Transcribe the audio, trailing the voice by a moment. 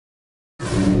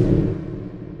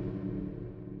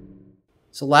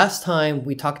So last time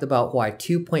we talked about why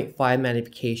 2.5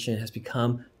 magnification has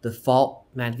become the default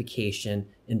magnification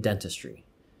in dentistry.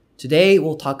 Today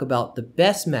we'll talk about the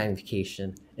best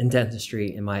magnification in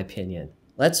dentistry in my opinion.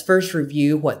 Let's first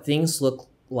review what things look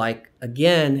like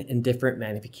again in different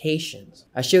magnifications.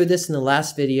 I showed this in the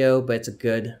last video, but it's a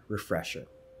good refresher.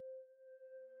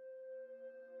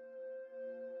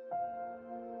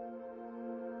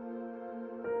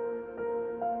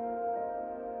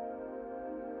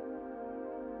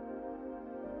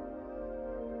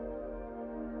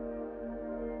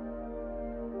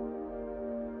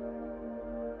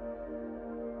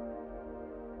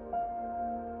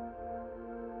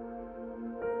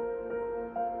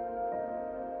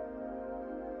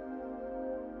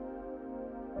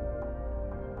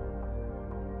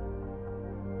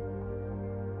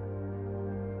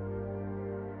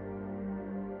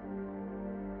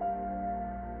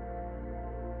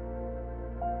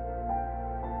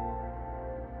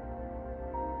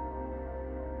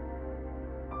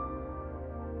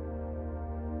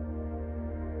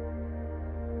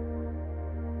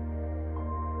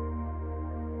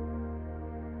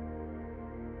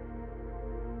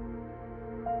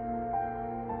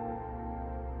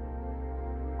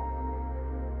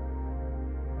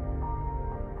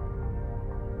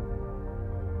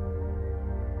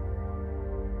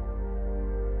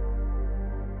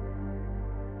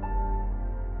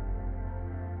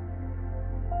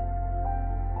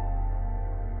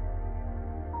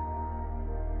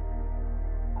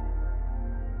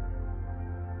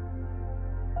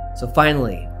 So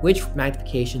finally, which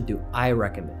magnification do I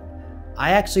recommend?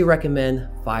 I actually recommend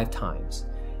 5 times.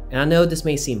 And I know this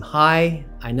may seem high,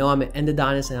 I know I'm an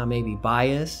endodontist and I may be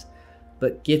biased,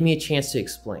 but give me a chance to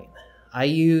explain. I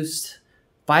used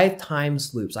 5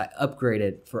 times loupes. I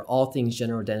upgraded for all things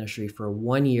general dentistry for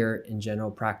 1 year in general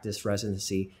practice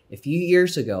residency a few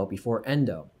years ago before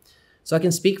endo. So I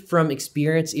can speak from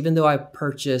experience even though I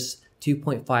purchased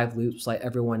 2.5 loupes like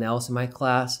everyone else in my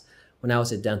class when I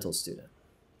was a dental student.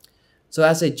 So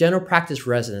as a general practice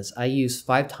resident, I used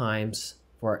 5 times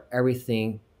for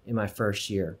everything in my first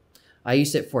year. I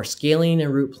used it for scaling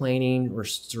and root planing,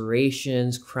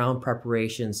 restorations, crown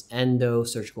preparations, endo,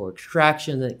 surgical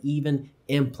extraction, and even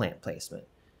implant placement.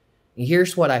 And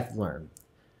here's what I've learned.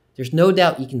 There's no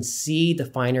doubt you can see the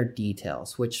finer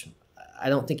details, which I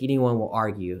don't think anyone will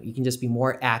argue. You can just be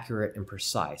more accurate and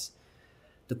precise.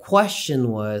 The question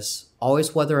was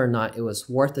always whether or not it was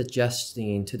worth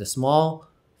adjusting to the small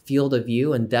field of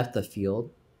view and depth of field.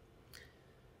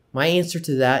 My answer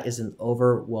to that is an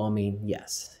overwhelming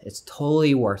yes. It's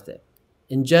totally worth it.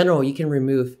 In general, you can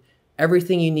remove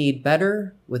everything you need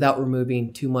better without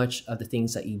removing too much of the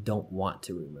things that you don't want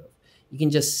to remove. You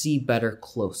can just see better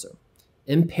closer.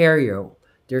 In perio,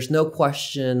 there's no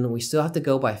question we still have to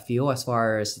go by feel as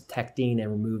far as detecting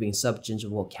and removing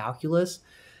subgingival calculus,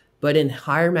 but in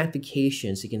higher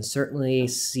magnifications, you can certainly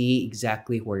see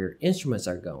exactly where your instruments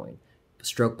are going,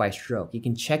 stroke by stroke. You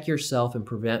can check yourself and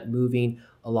prevent moving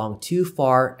along too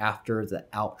far after the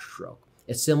outstroke.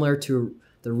 It's similar to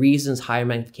the reasons higher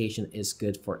magnification is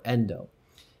good for endo.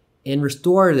 In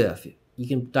restorative, you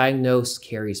can diagnose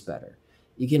caries better.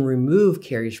 You can remove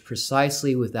caries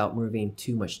precisely without removing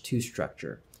too much tooth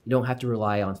structure. You don't have to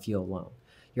rely on feel alone.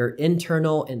 Your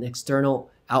internal and external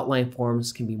outline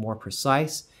forms can be more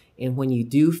precise, and when you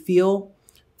do feel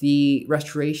the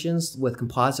restorations with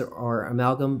composite or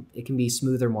amalgam, it can be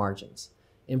smoother margins.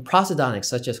 In prosthodontics,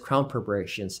 such as crown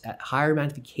preparations, at higher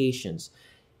magnifications,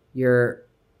 your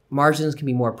margins can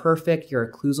be more perfect, your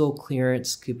occlusal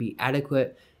clearance could be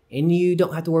adequate, and you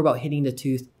don't have to worry about hitting the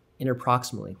tooth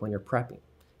interproximally when you're prepping.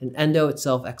 In endo, it's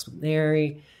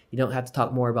self-explanatory. You don't have to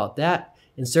talk more about that.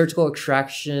 In surgical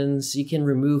extractions, you can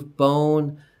remove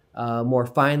bone more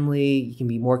finely. You can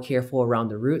be more careful around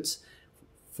the roots.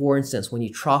 For instance, when you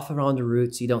trough around the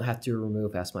roots, you don't have to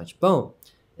remove as much bone.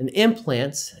 In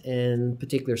implants, in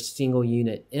particular single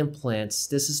unit implants,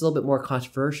 this is a little bit more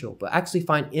controversial, but I actually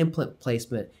find implant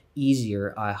placement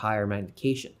easier at higher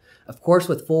magnification. Of course,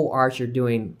 with full arch, you're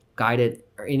doing guided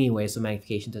or anyway, so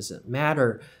magnification doesn't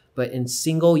matter. But in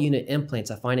single unit implants,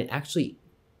 I find it actually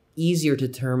easier to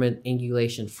determine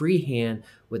angulation freehand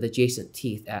with adjacent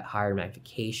teeth at higher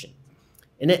magnification.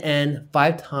 In the end,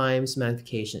 5 times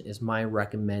magnification is my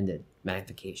recommended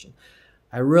magnification.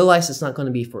 I realize it's not going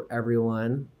to be for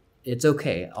everyone. It's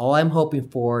okay. All I'm hoping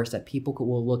for is that people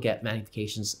will look at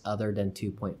magnifications other than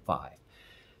 2.5.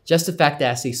 Just the fact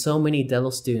that I see so many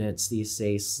dental students these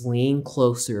days lean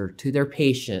closer to their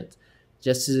patient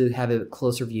just to have a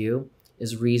closer view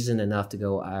is reason enough to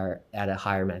go at a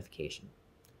higher magnification.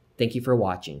 Thank you for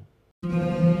watching.